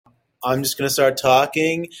I'm just going to start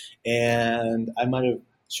talking, and I might have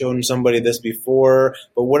shown somebody this before,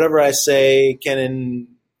 but whatever I say can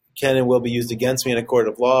and will be used against me in a court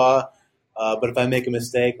of law. But if I make a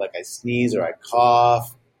mistake, like I sneeze or I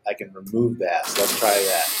cough, I can remove that. So let's try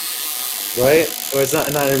that. Right? Or it's not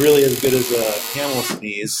really as good as a camel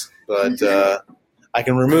sneeze, but I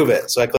can remove it. So I click